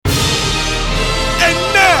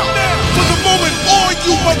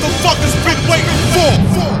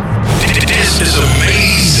is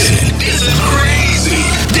amazing. This is crazy.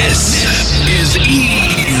 This is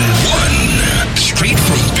E1, straight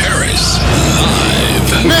from Paris,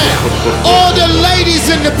 live. Now, all the ladies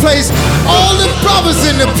in the place, all the brothers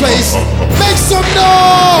in the place, make some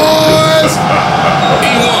noise.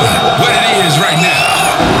 E1, what it is right now.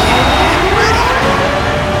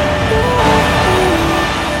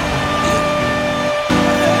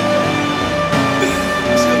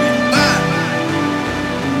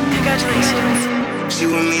 She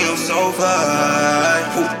with me on sofa.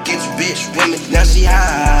 Who gets bitch with me? Now she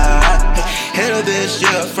hot. Hit a bitch,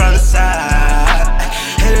 yeah, from the side.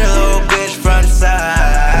 Hit a little bitch from the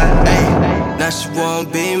side. Ay, now she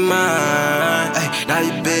won't be mine. Ay, now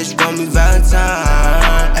you bitch want me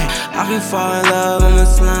Valentine. Ay, I can fall in love, I'm a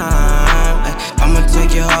slime. Ay, I'ma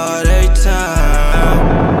take your heart every time.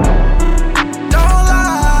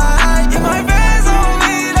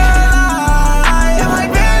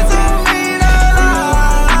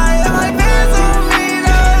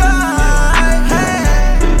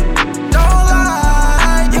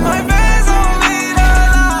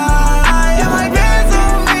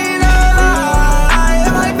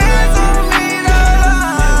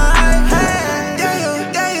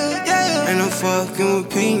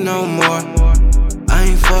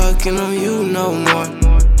 On you no more.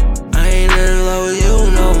 I ain't in love with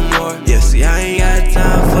you no more. Yeah, see, I ain't got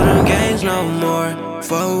time for them games no more.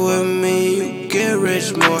 Fuck with me, you get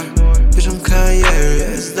rich more. Bitch, I'm Kanye,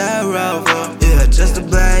 yeah, it's that Ralph. Yeah, just a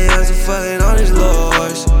black youngster and fucking on these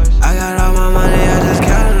lords. I got all my money, I just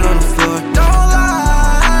counted on the floor. Don't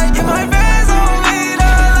lie, you my fans on me,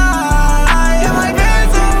 don't lie. You my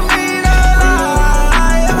fans on me, don't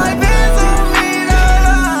lie. You my fans on me, don't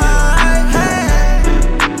lie. Hey.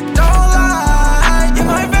 Don't lie, you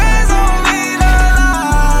my fans on me, don't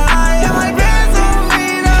lie. You my fans on me,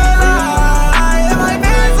 don't lie. You my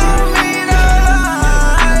fans on me, don't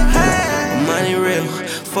lie. Hey. Money real,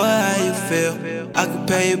 for how you feel. I can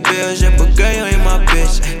pay your bills, yeah, but girl, you ain't my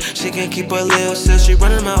bitch. Ay, she can't keep her little sis, she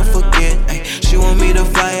running mouth again. Ay, she want me to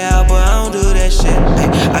fly out, but I don't do that shit. Ay,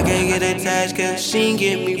 I can't get attached, cause she ain't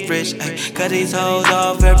get me rich. Ay, cut these hoes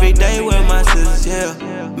off every day with my sisters, yeah.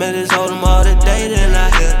 Man, just hold them all today, then I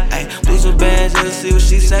hit. Ay, do some bands, just see what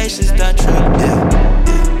she say, she start tripping, yeah.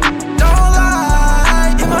 Don't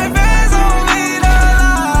lie, you my fans on me, don't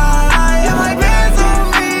lie. You my fans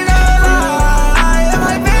on me, don't lie. You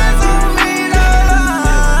my fans on me, don't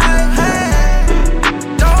lie. Hey.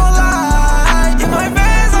 Don't lie, you my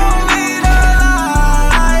fans on me, don't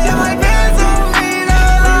lie. You my fans on me, don't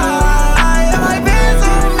lie. You my fans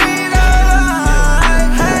on me, don't lie.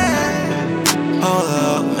 Hey. Hold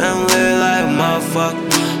up, man, I'm lit like a motherfucker.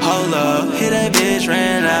 Hold up, hit that bitch,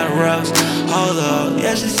 ran out of rocks. Hold up,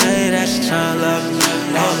 yeah, she say that she tryna love me.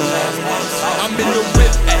 Hold up, I'm in the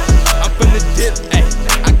whip, ayy. I'm finna dip, ayy.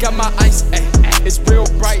 I got my ice, ayy. It's real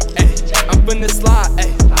bright, ayy. I'm finna slide,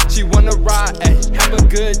 ayy. She wanna ride, ayy. Have a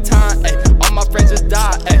good time, ayy. All my friends just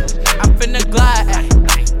died, ayy. I'm finna glide, ayy.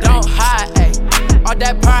 Don't hide, ayy. All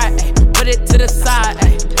that pride, ayy. Put it to the side,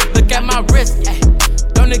 ayy. Look at my wrist, ayy.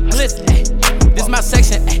 Don't it glitz, ayy. This my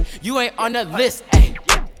section, ayy. You ain't on the list, ayy.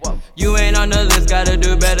 You ain't on the list, gotta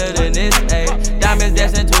do better than this, ayy. Diamonds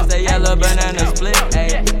dancing twist, a yellow banana split,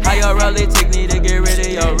 ayy. How your rolly tick need to get rid of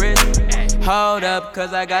your wrist? Hold up,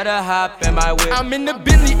 cause I gotta hop in my whip. I'm in the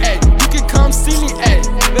Bentley, ayy. You can come see me, ayy.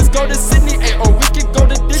 Let's go to Sydney, ayy. Or we can go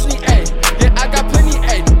to Disney, ayy. Yeah, I got plenty,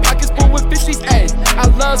 ayy. Pockets full with 50s, ayy. I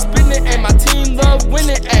love spinning, ayy. My team love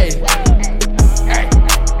winning, ayy.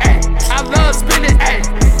 I love spinning, ayy.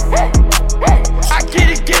 I get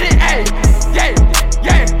it, ayy.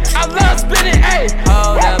 Yeah. I love spinning, ayy.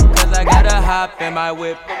 Hold up, cause I gotta hop in my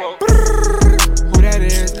whip. Who that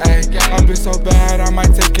is, ayy? I'm bitch so bad, I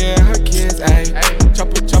might take care of her kids, ayy.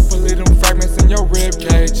 Chopper, leave them fragments in your rib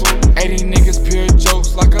cage. 80 niggas, pure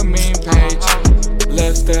jokes like a meme page.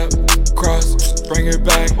 Left step, cross, bring it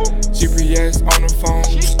back. GPS on the phone,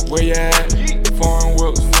 where you at? Foreign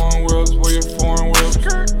wheels, where your foreign wheels?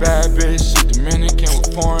 Bad bitch, she Dominican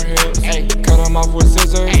with foreign hips. Cut them off with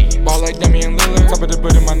scissors, ball like Damian Lillard. Top of the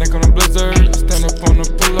butt in my neck on a blizzard. Stand up on the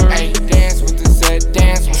pillar, dance with the set,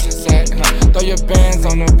 dance with the set. Throw your bands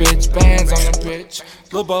on the bitch,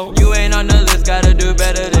 Lil' Bo. You ain't on the list, gotta do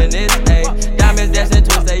better than this, ayy. Diamonds dancing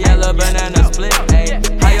twist, a yellow banana split, ayy.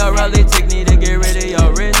 How your rolly tick need to get rid of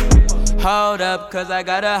your wrist? Hold up, cause I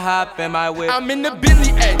gotta hop in my whip. I'm in the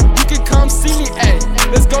Bentley, ayy. You can come see me, ayy.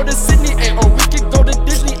 Let's go to Sydney, ayy. Or we can go to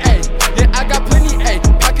Disney, ayy. Yeah, I got plenty, ayy.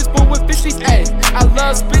 Pockets full with 50s, ayy. I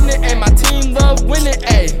love spinning, ayy. My team love winning,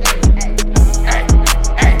 ayy.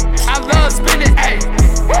 I love spinning, ayy.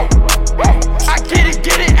 I get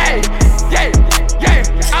it, ayy. Yeah.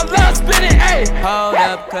 I love spinning, ayy.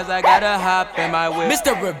 cause I gotta hop in my whip.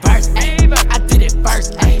 Mr. Reverse, ayy, I did it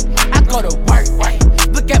first, ayy. I go to work, ayy.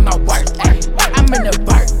 Look at my work, ayy. I'm in the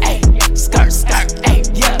vert, ayy. Skirt,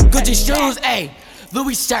 ayy, yeah. Gucci shoes, ayy.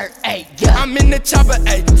 Louis shirt, ayy, yeah. I'm in the chopper,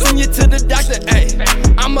 ayy. Send you to the doctor, ayy.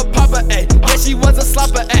 I'm a papa, ayy. Yeah, she was a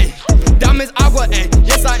slopper, ayy. Diamonds agua, ayy.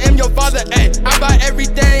 Yes, I am your father, ayy. I buy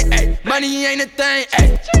everything, ayy. Money ain't a thing,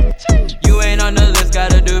 ayy. You ain't on the list,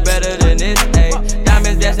 gotta do better than this, ayy.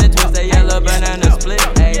 Diamonds dancing, twist a yellow banana split,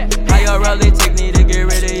 ayy. How your rollie tick need to get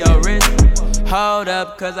rid of your wrist? Hold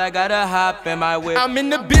up, cause I gotta hop in my whip. I'm in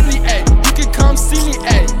the Bentley, ayy. You can come see me,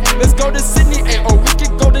 ayy. Let's go to Sydney, ayy. Or we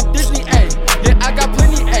can go to Disney, ayy. Yeah, I got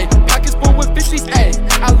plenty, ayy. Pockets full with 50s, ayy.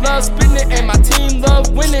 I love spinning, ayy. My team love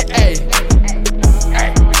winning, ayy.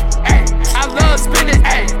 I love spinning,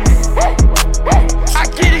 ayy. I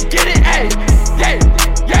get it, ayy.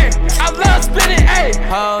 Yeah. I love spinning, ayy.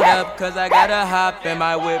 Hold up, cause I gotta hop in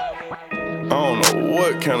my whip. I don't know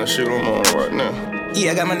what kind of shit I'm on right now.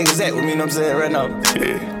 Yeah, I got my niggas at with me, you know what I'm saying, right now.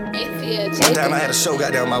 Yeah. One time I had a show,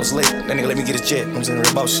 goddamn, I was late. That nigga let me get his jet, you know what I'm saying,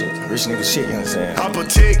 real boss shit. Rich nigga shit, you know what I'm saying. I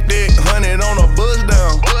protect that 100 on a buzz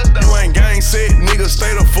down. You ain't gang set, nigga,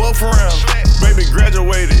 stay the fuck around. Baby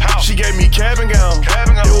graduated, she gave me cap and gown.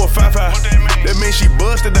 It was 5-5, that means she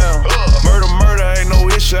busted down. Murder, ain't no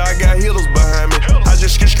issue, I got healers behind me. I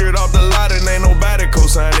just skirt off the lot and ain't nobody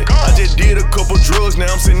co-signed it. I just did a couple drugs,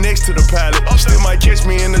 now I'm sitting next to the pilot. Still might catch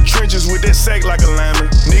me in the trenches with that sack like a lineman.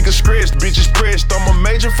 Niggas scratched, bitches pressed, I'm a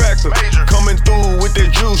major factor. Coming through with that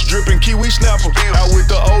juice, dripping kiwi snapper. Out with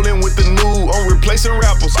the old and with the new, I'm replacing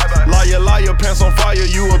rappers. Liar, pants on fire,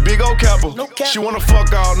 you a big old capper. She wanna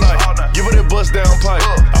fuck all night, give her that bust down pipe.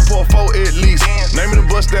 I pour 4 at least, name of the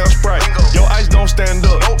bust down Sprite. Your ice don't stand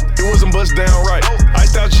up, it wasn't bust down right.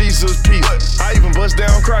 Iced out Jesus peace, I even bust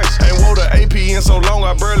down Christ. Ain't wore the AP in so long,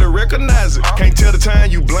 I barely recognize it. Can't tell the time,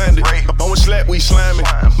 you blinded. On a slap, we slamming.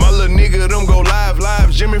 My little nigga, them go live,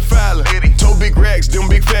 Jimmy Fallon. Toe big racks, them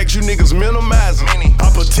big facts, you niggas minimizing. I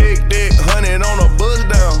protect that 100 on a buzz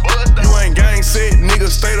down. You ain't gang set,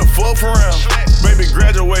 niggas stay the fuck around. Baby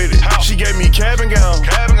graduated, she gave me cap and gown.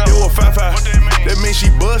 It was 5-5, that means she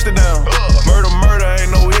busted down. Murder,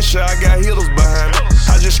 ain't no issue, I got healers behind me.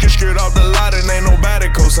 I just skirt off the lot and ain't nobody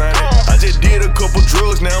co-sign it. I just did a couple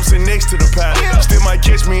drugs, now I'm sitting next to the pilot. Still might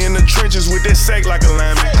catch me in the trenches with that sack like a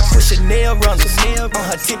lineman. I put Chanel runners on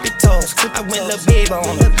her tippy toes. I went little baby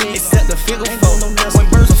on her, except the figure 4. When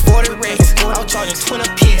birds were 40 racks, I was charging 20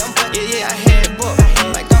 piece. Yeah, I had it booked,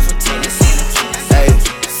 like off for tennis. Hey,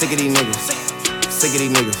 sick of these niggas, sick of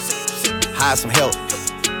these niggas. Hire some help,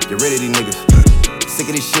 get rid of these niggas. Sick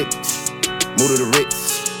of this shit, move to the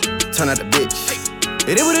Ritz, turn out the bitch.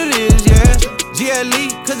 It is what it is, yeah. GLE,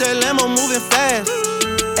 cause that Lambo moving fast.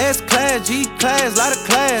 S-Class, G-Class, lot of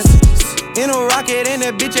class. In a rocket and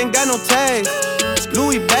that bitch ain't got no tags.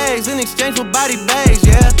 Louis bags in exchange for body bags,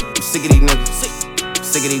 yeah. I'm sick of these niggas,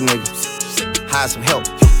 sick of these niggas. Hire some help,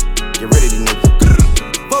 get rid of these niggas.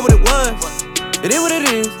 Fuck what it was, it is what it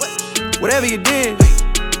is. Whatever you did,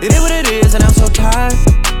 it is what it is. And I'm so tired.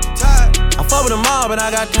 I fuck with them all, but I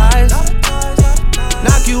got ties.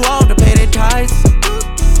 Knock you off to pay their ties.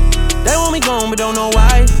 They want me gone, but don't know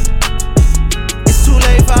why. It's too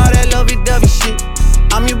late for all that lovey-dovey shit.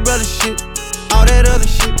 I'm your brother shit, all that other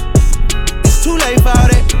shit. It's too late for all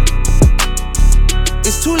that.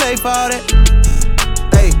 It's too late for all that.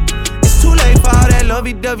 Hey, it's too late for all that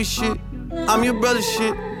lovey-dovey shit. I'm your brother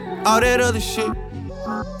shit, all that other shit.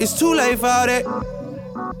 It's too late for all that.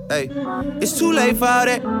 Hey, it's too late for all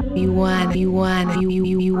that. You won. Hey,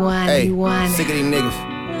 sick of these niggas.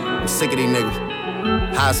 I'm sick of these niggas.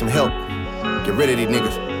 Hire some help, get rid of these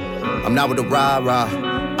niggas. I'm not with the rah-rah,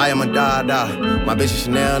 I am a da-da. My bitch is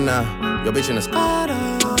Chanel now, your bitch in a Spada.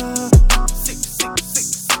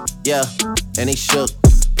 Yeah, and they shook.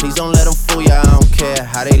 Please don't let them fool ya, I don't care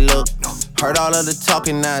how they look. Heard all of the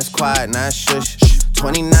talking, now it's quiet, now it's shush.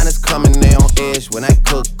 29 is coming, they on edge when I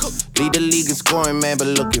cook. Lead the league in scoring, man, but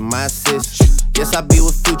look at my assists. Yes, I be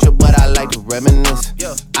with Future, but I like to reminisce.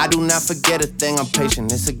 I do not forget a thing, I'm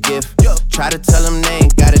patient, it's a gift. Try to tell them they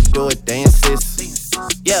ain't gotta do it, they insist.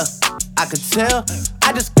 Yeah, I could tell.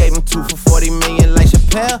 I just gave him 2 for 40 million like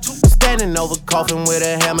Chappelle. Standing over coffin with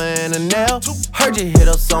a hammer and a nail. Heard you hit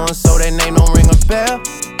up so-and-so, that name don't ring a bell.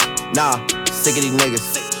 Nah, sick of these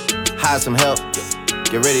niggas. Hire some help,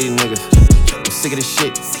 get rid of these niggas. I'm sick of this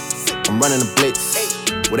shit, I'm running the blitz.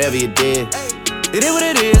 Whatever you did, it is what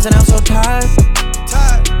it is, and I'm so tired.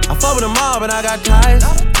 I fuck with them all, but I got ties.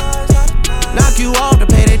 Knock you off to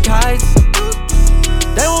pay their ties.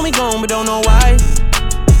 They want me gone, but don't know why.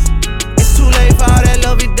 It's too late for all that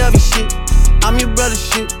lovey-dovey shit. I'm your brother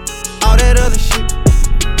shit, all that other shit.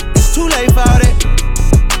 It's too late for all that.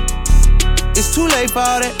 It's too late for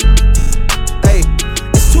all that. Hey,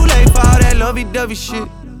 it's too late for all that lovey-dovey shit.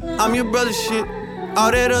 I'm your brother shit, all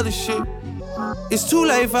that other shit. It's too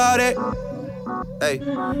late for all that. Hey,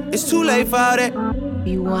 it's too late for all that.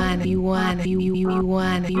 You want.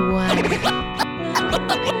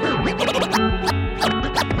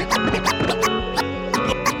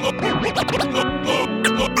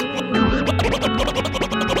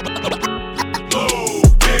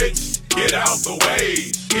 Get out the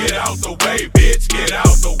way, get out the way, bitch, get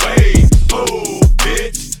out the way. Move,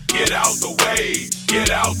 bitch, get out the way, get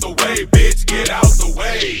out the way, bitch, get out the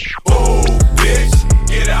way. Move, bitch,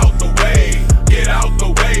 get out the way, get out the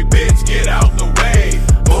way, bitch, get out the way.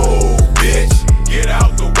 Move, bitch, get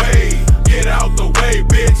out the way, get out the way,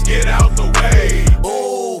 bitch, get out the way.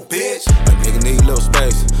 Move, bitch. A nigga need a little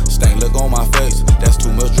space, stank look on my face. That's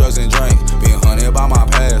too much drugs and drink. Being hunted by my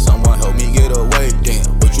past, someone help me get away. Damn,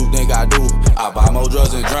 what you think I do? I buy more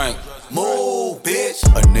drugs and drink. Move, bitch.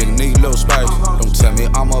 A nigga need a little space. Don't tell me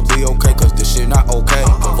I'ma be okay, cause this shit not okay.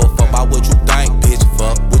 Give a fuck about what you think, bitch.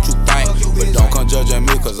 Fuck what you think. But don't come judging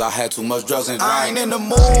me, cause I had too much drugs and drink. I ain't in the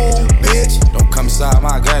mood, bitch. Don't come inside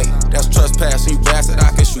my gate. That's trespassing, you bastard.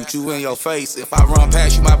 I can shoot you in your face. If I run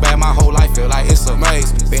past you, my bad, my whole life feel like it's a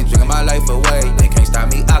maze. Been drinking my life away, they can't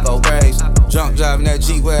stop me, I go crazy. Junk driving that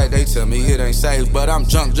G-Wag, they tell me it ain't safe. But I'm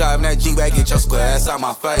junk driving that G-Wag, get your square ass out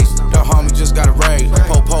my face. The homie just got a raise,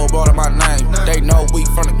 Po-Po brought up my name. They know we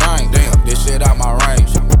from the gang, damn, this shit out my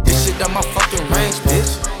range. This shit out my fucking range,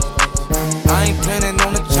 bitch. I ain't planning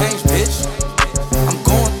on the change, bitch. I'm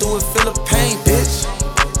going through it, feel the pain, bitch.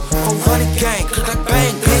 400 gang, click like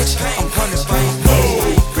bang, bitch. I'm running bang.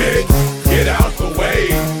 Move, bitch, get out the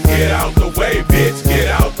way, get out the way, bitch, get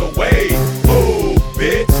out the way. Move,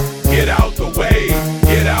 bitch, get out the way,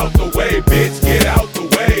 get out the way, bitch, get out the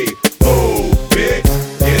way. Move, bitch,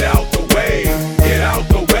 get out the way, get out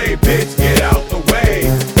the way, bitch, get out the way.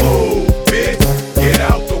 Move, bitch, get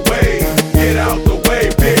out the way, get out the way,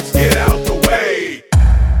 bitch, get out the way.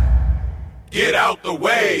 Get out the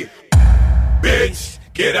way, bitch,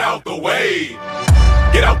 get out the way.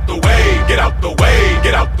 Get out the way, get out the way,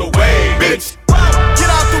 get out the way, bitch. Get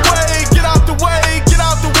out the way, get out the way, get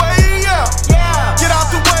out the way, yeah. Get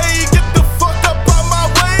out the way, get the fuck up out my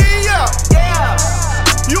way, yeah.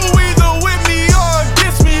 You either with me or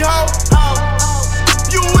against me, ho.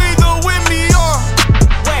 You either with me or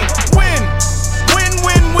win.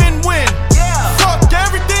 Fuck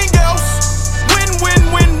everything else.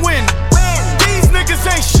 Win. These niggas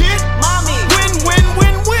ain't shit.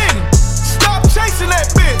 Win. Stop chasing that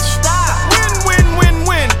bitch.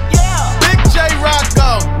 Win. Big J Rock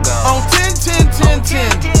go on 10.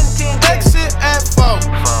 Exit at 4.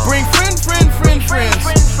 Bring friends.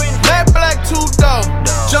 That black two dough.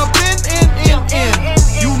 Jump in.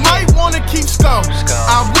 You might wanna keep score.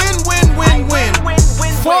 I win.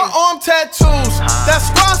 Forearm tattoos. That's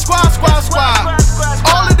squad.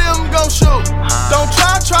 All of them gon' shoot. Don't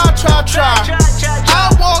try.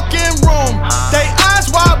 I walk in room. They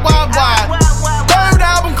eyes wide. Third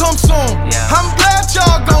album come soon. I'm glad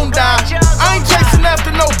y'all gon' die. I ain't chasing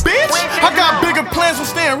after no bitch. I got bigger plans on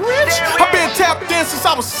staying rich. I been tap dancing since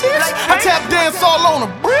I was 6. I tap dance all on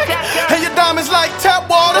a brick. And your diamonds like tap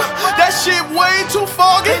water. That shit way too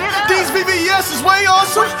foggy. These VVS is way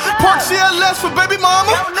awesome. Park CLS for baby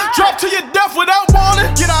mama. Drop to your death without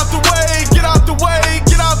warning. Get out the way, get out the way,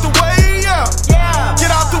 get out the way, yeah.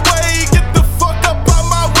 Get out the way, get the fuck up out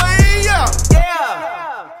my way, yeah.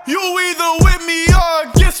 You either with me or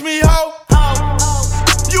against me, ho.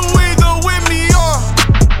 You either with me or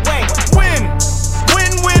win.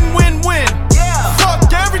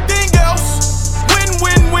 Fuck everything else.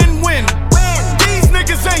 Win. These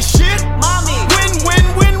niggas ain't shit.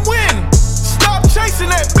 Win. Stop chasing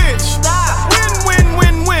that bitch.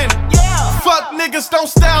 Win. Fuck niggas don't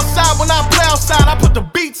stay outside when I play outside. I put the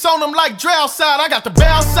beats on them like Dre outside. I got the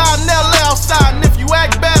bow side and LA outside. And if you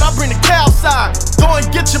act bad, I bring the cow side. Go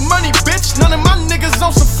and get your money, bitch. None of my niggas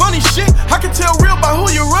on some funny shit. I can tell real by who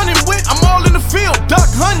you're running with. I'm all in the field, duck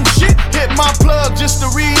hunting shit. Hit my plug just to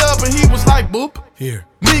re-up and he was like, boop. Here.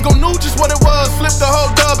 Migo knew just what it was. Flipped the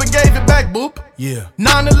whole dub and gave it back, boop. Yeah.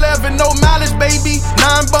 911, no mileage, baby.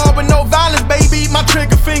 9-ball with no violence, baby. My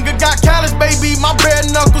trigger finger got callous, baby. My bare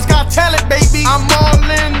knuckles got talent, baby. I'm all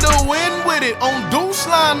in the wind with it. On Deuce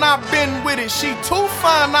line, I've been with it. She too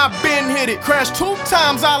fine, I've been hit it. Crashed 2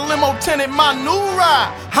 times, I limo tinted my new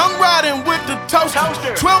ride. I'm riding with the toaster.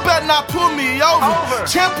 12 better not pull me over.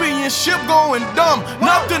 Championship going dumb.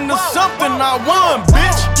 Nothing to something, I won,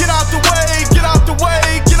 bitch. Get out the way, get out the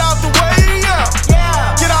way, get out the way, yeah.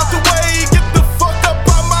 Get out the way, get the fuck up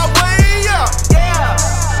out my way, yeah.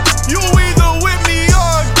 You either with me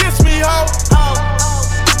or against me, ho.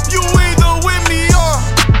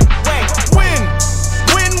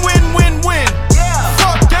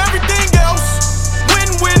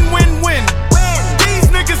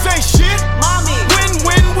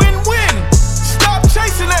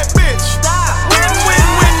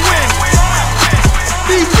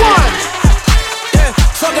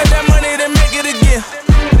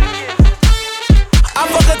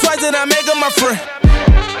 friend.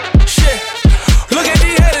 Shit, look at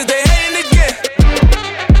these haters, they hating again.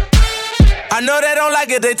 I know they don't like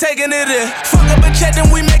it, they taking it in. Fuck up a check,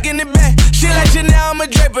 then we making it back. She like Chanel, I'm a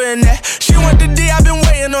draper in that. She want the D, I've been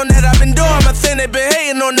waiting on that. I've been doing my thing, they been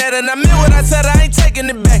hating on that. And I meant what I said, I ain't taking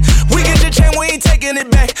it back. We get your chain, we ain't taking it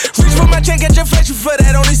back. Reach for my chain, get your flexion for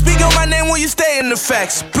that. Only speak on my name when you stay in the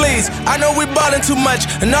facts. Please, I know we ballin' too much.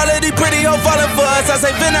 And all of these pretty hoes falling for us. I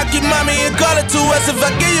say, Vin, I keep mommy and call it to us. If I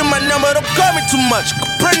give you my number, don't call me too much.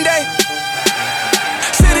 Comprende?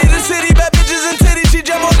 City to city, bad bitches and titties. She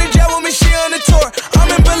jump on the jet with me, she on the tour. I'm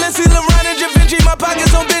in Balenci, LeBron and Da Vinci. My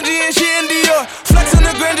pockets on Benji and she in Dior. Flex on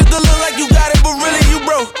the grand just to look like you got it, but really you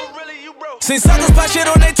broke. Seen suckers pop shit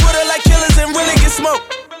on their Twitter like killers and really get smoked.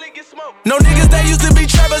 No niggas that used to be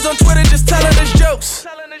trappers on Twitter just telling us jokes.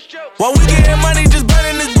 While we getting money, just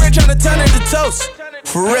burning this bread, trying to turn it to toast.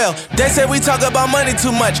 For real, they say we talk about money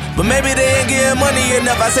too much, but maybe they ain't getting money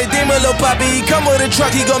enough. I say, Dima, Lil Poppy, he come with a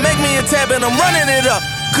truck, he gon' make me a tab and I'm running it up.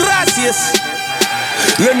 Gracias.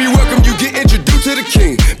 Let me welcome you, get introduced to the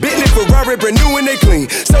king. Bentley, Ferrari, brand new and they clean.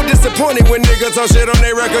 So disappointed when niggas talk shit on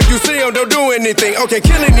their record. You see them, don't do anything. Okay,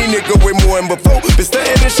 killing these niggas way more than before. Been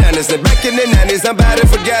stunting and shining since back in the 90s. I'm about to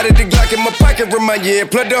forget it, the Glock in my pocket remind you. And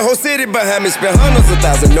plug the whole city behind me. Spend hundreds of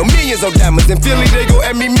thousands, no millions of diamonds. In Philly, they go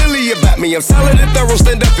at me milli about me. I'm solid and thorough,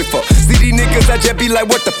 stand up before. See these niggas, I just be like,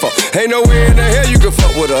 what the fuck? Ain't nowhere in the hell you can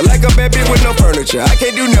fuck with her. Like a bad bitch with no furniture. I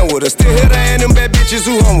can't do nothing with her. Still hit her and them bad bitches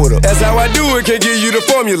who home with her. That's how I do it, can't give you the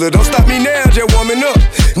formula. Don't stop me now, just warming up.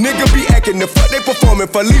 Nigga be acting the fuck they performing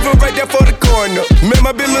for. Leave her right there for the coroner. Man,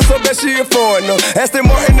 my bitch look so bad she a foreigner. Aston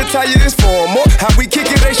Martin the tire is formal. How we kick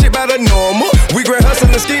it, they shit by the normal. We grand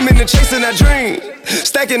hustling, scheming and chasing our dream.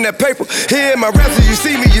 Stacking that paper, here in my raps, so you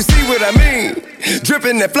see me, you see what I mean.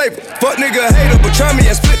 Dripping that flavor, fuck nigga hater, but try me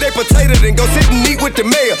and split they potato, then go sit and eat with the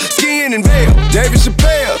mayor. Skiing and veil, David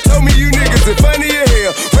Chappelle told me you niggas are funny as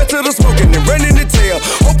hell. Run to the smoking and running the tail.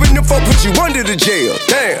 Open the phone, put you under the jail.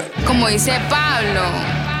 Damn. Como dice Pablo,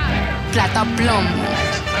 plata plomo,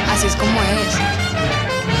 así es como es.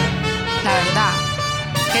 La verdad,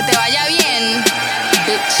 que te vaya bien,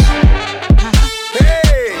 bitch.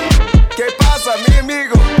 Hey, ¿qué pasa, mi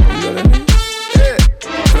amigo? You know what I mean? Hey,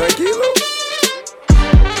 tranquilo.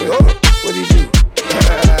 Hey, hold on, what do you do?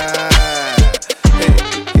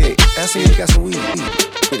 Hey, I see you got some weed. Bitch,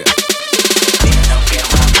 don't kill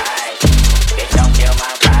my vibe. Bitch, don't kill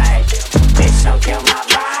my vibe. Bitch, don't kill my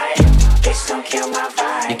vibe. Bitch, don't kill my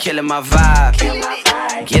vibe. You killing my vibe. Kill my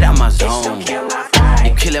vibe. Get out my zone. Kill my vibe.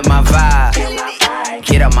 You killing my vibe. Kill my vibe.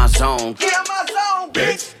 Get out my zone. Get out my zone,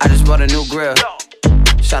 bitch. I just bought a new grill,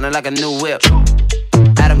 shining like a new whip.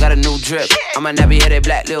 Adam got a new drip. I'm a nappy-headed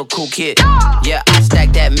black little cool kid. Yeah, I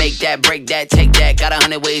stack that, make that, break that, take that. Got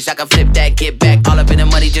 100 ways I can flip that, get back. All up in the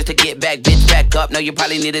money just to get back. Bitch, back up. No, you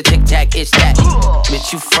probably need a tic-tac. It's that.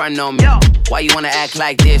 Bitch, you front on me. Why you wanna act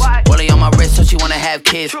like this? Rolling on my wrist so she wanna have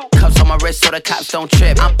kids. Cuffs on my wrist so the cops don't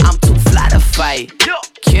trip. I'm too fly to fight.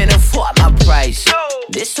 Can't afford my price.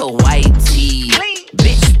 This a white tee.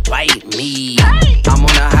 Bitch, bite me. I'm on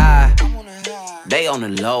a high. They on the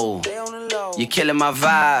low. You killing my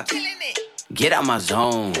vibe. Get out my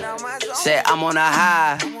zone. Said I'm on a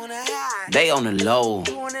high. They on the low.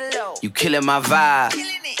 You killing my vibe.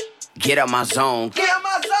 Get out my zone.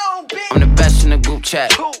 I'm the best in the group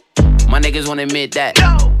chat. My niggas won't admit that.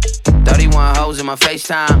 31 hoes in my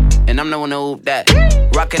FaceTime, and I'm the one to hoop that.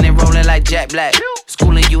 Rockin' and rollin' like Jack Black.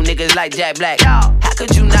 Schooling you niggas like Jack Black. How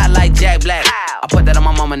could you not like Jack Black? I put that on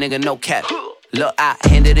my mama, nigga, no cap. Look, I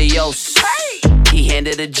handed a Yos. He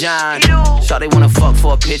handed a John. Shawty wanna fuck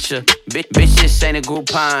for a picture. Bitch, this ain't a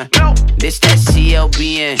Groupon. This that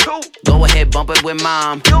CLBN. Go ahead, bump it with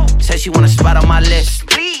mom. Said she want a spot on my list.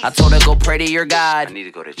 I told her go pray to your God. I need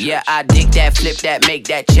to go to church. Yeah, I dig that, flip that, make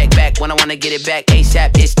that check back. When I wanna get it back,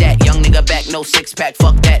 ASAP, it's that. Young nigga back, no six pack,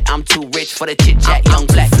 fuck that. I'm too rich for the chit chat, young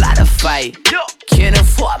black. Fly to fight, can't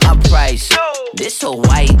afford my price. This a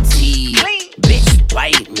white tee, bitch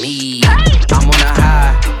bite me. I'm on a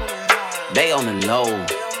high, they on the low.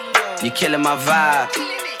 You killing my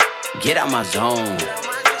vibe, get out my zone.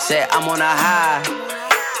 Said I'm on a high,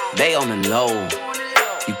 they on the low.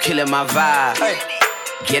 You killing my vibe,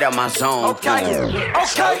 get out my zone. Okay.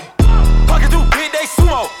 Pocket through big, they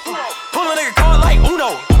sumo. Pull a nigga card like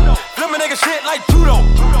Uno. Flip a nigga shit like judo.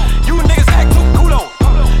 You niggas act too kudo.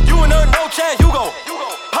 You and her no chance, you go.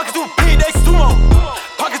 Pocket through big, they sumo.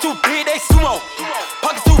 Pocket through big, they sumo.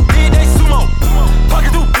 Pocket through big, they sumo.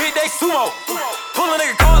 Pocket through big, they sumo. Pull a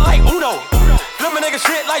nigga card like Uno. Flip a nigga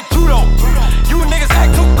shit like judo. You niggas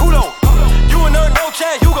act too kudo. You and her no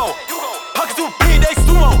chance, you go. Pocket through big, they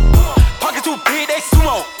sumo. Pocket too big, they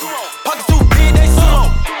sumo. Pocket too big, they sumo.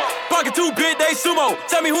 Pocket too big. sumo.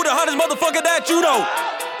 Tell me who the hottest motherfucker that you know.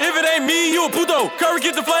 If it ain't me, you a puto. Curry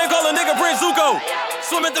get the flame, call a nigga Prince Zuko.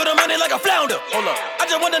 Swimming through the money like a flounder. Hold up. I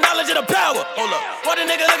just want the knowledge and the power. Hold up. Why the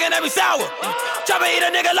nigga looking at me sour? Try to eat a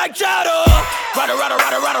nigga like chowder. Rada, rada,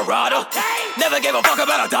 rada, rada, rada. Never gave a fuck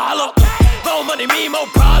about a dollar. More money, me, more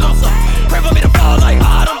problems. Pray for me to fall like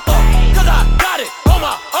autumn. Cause I got it on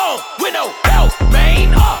my own with no help,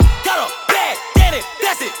 man. Got a bag, get it,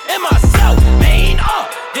 that's it, in myself, man.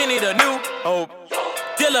 They need a new hope.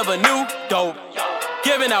 Deal of a new dope.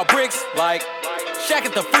 Giving out bricks like Shaq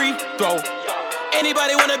at the free throw.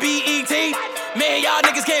 Anybody wanna be E.T.? Man, y'all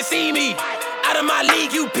niggas can't see me. Out of my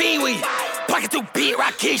league, you pee-wee. Pocket too big,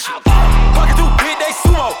 Rakesh. Pocket too big, they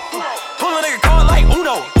sumo. Pull a nigga card like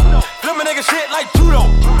Uno. Flip a nigga shit like judo.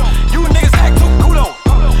 You niggas act too kudo.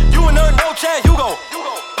 You a nerd, no Chad Hugo.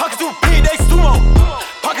 Pocket too big, they sumo.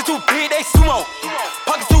 Pocket too big, they sumo.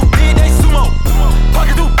 Pocket too big, they sumo.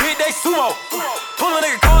 Pocket too big, they sumo. Pull a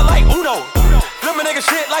nigga card like Uno. Flip a nigga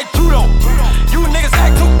shit like judo. You niggas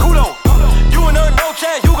act too kudo. You a nerd, no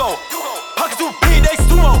Chad Hugo. Pocket too big, they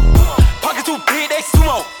sumo. Pocket too big, they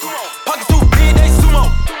sumo. Pocket too big, they sumo.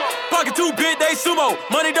 Pocket too big, they sumo.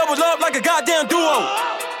 Money doubles up like a goddamn duo.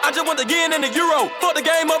 I just want the yen and the euro. Fuck the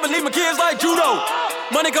game up and leave my kids like judo.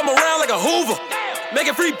 Money come around like a Hoover.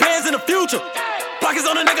 Making free bands in the future. Pockets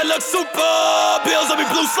on a nigga look super. Bills on me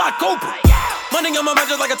blue slot Cooper. Money on my mind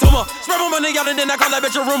just like a tumor. Spread my money out and then I call that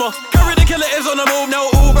bitch a rumor. Curry the killer is on the move, no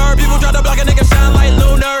Uber. People try to block a nigga shine like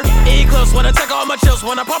lunar. Eclipse when I take all my chips.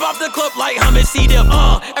 When I pop off the clip like Hummus C-Dip.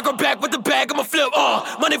 Echo back with the bag, I'ma flip.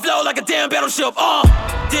 Money flow like a damn battleship.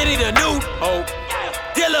 Diddy the new hope.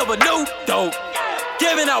 Deal of a new dope.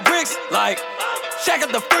 Giving out bricks like Shaq at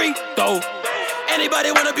the free throw. Anybody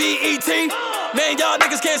wanna be E.T.? Man, y'all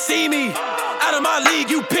niggas can't see me. Out of my league,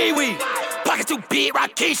 you pee-wee. Pocket too big,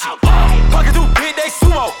 Rakesh. Pocket too big, they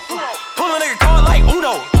sumo. Pull a nigga card like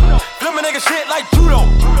Uno. Flip a nigga shit like judo.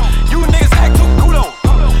 You niggas act too kudo.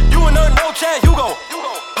 You a nerd, no Chad Hugo.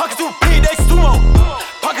 Pocket too big, they sumo.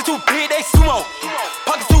 Pocket too big, they sumo.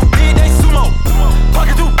 Pocket too big, they sumo.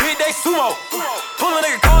 Pocket too big, they sumo. Pull a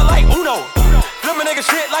nigga card like Uno. Flip a nigga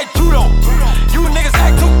shit like judo. You niggas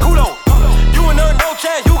act too kudo. You a nerd, no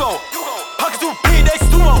Chad Hugo. Pocket too big, they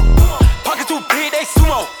sumo. Pocket too big, they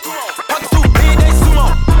sumo. Pocket too big, they sumo.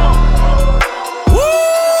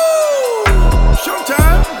 Woo!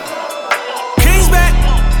 Showtime. King's back.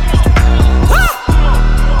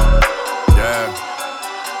 Yeah.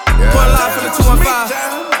 Put a line for the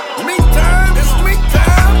 215. Meek time. It's Meek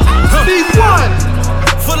time. D1.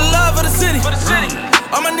 For the love of the city.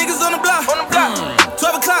 All my niggas on the block.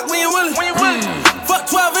 12 o'clock when you willing. Fuck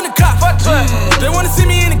 12 in the cop. They wanna see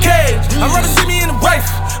me in the cage. I'd rather see me in the wife.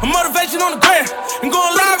 A motivation on the gram. And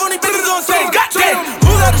going live on these bitches on stage. Goddamn.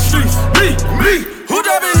 Who got the streets? Me. Who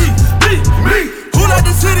driving heat? Me. Who like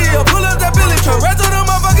the city? Or pull up that Billy truck right to the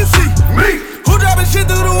motherfucking seat? Me. Who driving shit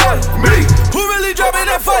through the water? Me. Who really dropping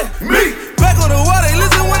that fight? Me. Back on the water, they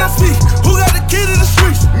listen when I speak. Who got the key to the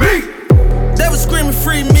streets? Me. They was screaming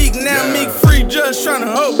free Meek, now Meek free, just tryna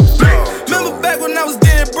hold. Remember back when I was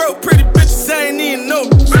dead broke, pretty bitches I ain't even know.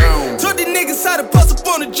 Told these niggas how to bust up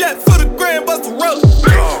on the jet for the grand bust the road.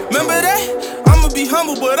 Remember that? I'ma be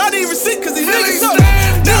humble, but I need receipt cause these niggas so.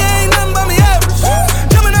 Nigga ain't nothing but me average.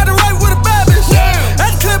 Jumping out the right with a bad bitch.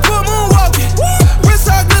 At the clip, put moonwalking. Wrist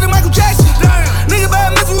all good to Michael Jackson. Nigga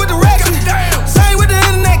bad messing with the racket. Same with the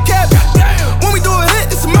internet cap. When we do a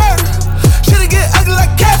hit, it's a murder. Shit'll get ugly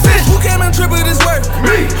like catfish. Who came and tripled this work?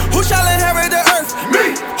 Me. Who shall inherit the earth?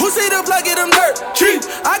 Me. Who see the plug, get them dirt? Cheap.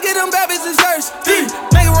 I get them bad bitches first.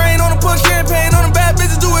 Make it rain on them, put champagne on them bad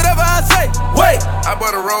bitches, do whatever I say. Wait. I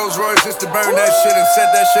bought a Rolls Royce just to burn that shit and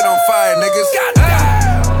set that shit on fire, niggas.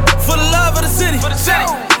 For the love of the city.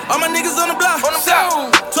 All my niggas on the block.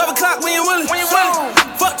 12 o'clock when you willing.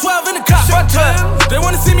 Fuck 12 in the cop. They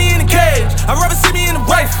wanna see me in the cage. I'd rather see me in the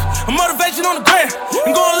wife. A motivation on the gram.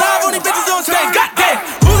 And going live on these bitches on stage. Goddamn.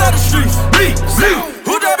 Who got the streets? Me.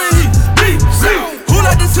 Who driving heat? Me. Who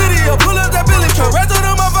like the city? Or pull up that Billy truck right to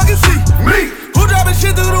the motherfucking seat? Me. Who driving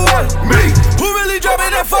shit through the water? Me. Who really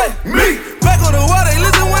dropping that fight? Me. Back on the water, they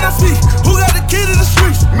listen when I speak. Who got the key to the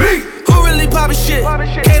streets? Me. Who really poppin' shit?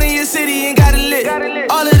 Came in your city and got it lit.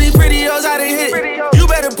 All of these pretty hoes I done hit. You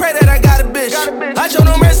better pray that I got a bitch. I show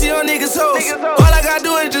no mercy on niggas' hoes. All I gotta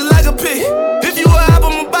do is just like a pig. If you a hop,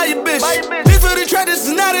 I'ma buy your bitch. This for the track, this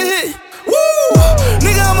is not a hit. Woo!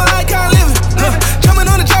 Nigga, I'm an icon living. Jumping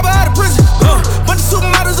on the chopper out of prison. Bunch of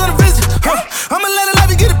supermodels on a visit. I'ma let it live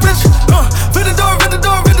and get a picture. Fit the door.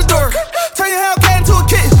 Turn your Hellcat into a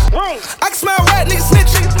kitten. I can smell rat, nigga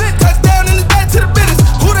snitch. Touchdown in his back to the business.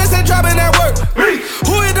 Who they say dropping that work?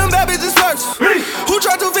 Who hit them bad bitches first?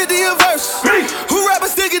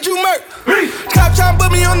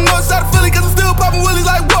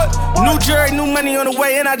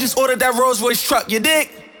 just ordered that Rolls Royce truck, you dig?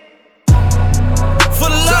 For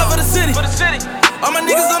the love of the city. All my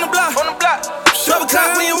niggas on the block. 12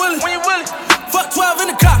 o'clock when you willin'. Fuck 12 in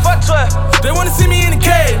the cop. They wanna see me in the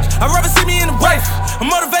cage. I'd rather see me in the wife. A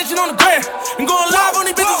motivation on the gram. And going live on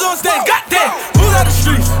these bitches on stage. Goddamn. Who out the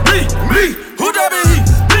streets? Me. Who dropping heat?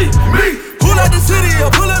 Me. Who like the city? Or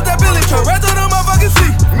pull up that Billy truck right through the motherfucking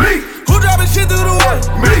seat? Me. Who dropping shit through the water?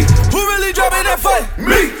 Me. Who really dropping that fight?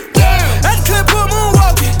 Me. At the clip, put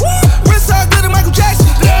moonwalking. Wrist all good to Michael Jackson.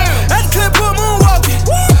 At the clip, put moonwalking.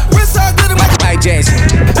 Wrist all good to Michael Jackson.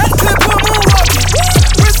 At the clip, put moonwalking.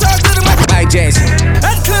 Wrist all good to Michael Jackson.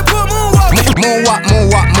 At the clip, put moonwalking. Moonwalk.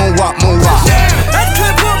 At the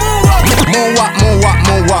clip, put moonwalking. Moonwalk.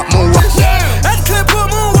 At the clip, put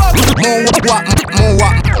moonwalking.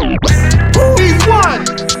 Moonwalk. He's one.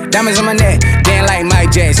 Diamonds on my neck, damn like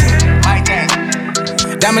Mike Jackson.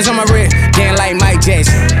 Diamonds on my wrist, damn like Mike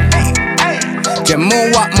Jackson. Just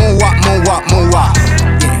moonwalk.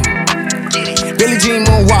 Yeah. Billie Jean,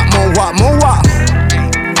 moonwalk.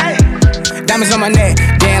 Diamonds on my neck,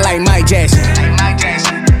 damn like Mike Jackson.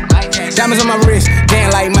 Diamonds on my wrist,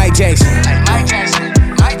 damn like Mike Jackson.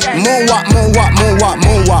 Moonwalk.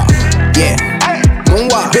 Yeah.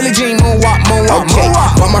 Moonwalk. Billie Jean, moonwalk. Okay,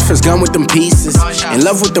 bought my first gun with them pieces. In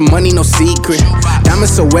love with the money, no secret.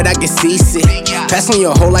 Diamonds so wet I get seasick. Pass on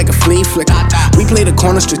your hoe like a flea flicker. We play the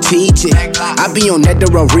corner strategic. I be on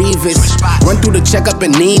Netero Revis. Run through the checkup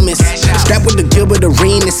in Nemus. Strap with the Gilbert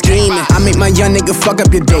Arena scheming. I make my young nigga fuck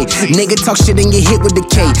up your day. Nigga talk shit and get hit with the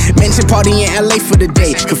K. Mansion party in LA for the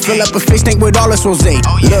day. Could fill up a fish tank with all this rose.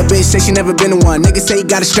 Little bitch say she never been to one. Nigga say he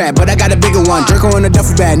got a strap, but I got a bigger one. Draco in a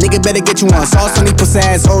duffel bag. Nigga better get you one. Sauce on these pussy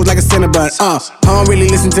ass hoes like a Cinnabon. I don't really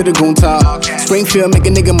listen to the goon talk. Springfield make a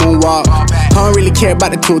nigga moonwalk. I don't really care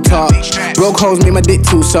about the cool talk. Broke hoes made my dick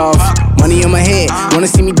too soft. Money on my head, wanna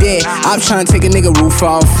see me dead. I'm tryna take a nigga roof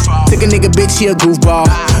off. Take a nigga bitch, he a goofball.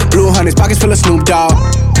 Blue hunters, pockets full of Snoop Dogg.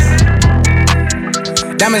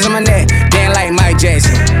 Diamonds on my neck, damn like Mike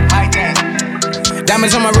Jackson.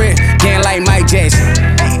 Diamonds on my wrist, damn like Mike Jackson.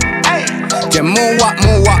 Just moonwalk.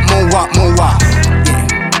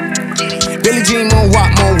 Yeah. Billie Jean,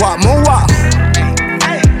 moonwalk.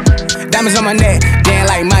 Diamonds on my neck, damn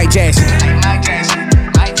like Mike Jackson.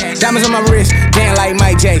 Diamonds on my wrist, damn like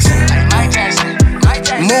Mike Jackson.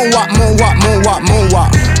 Moonwalk.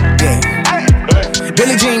 Yeah.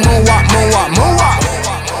 Billie Jean, moonwalk.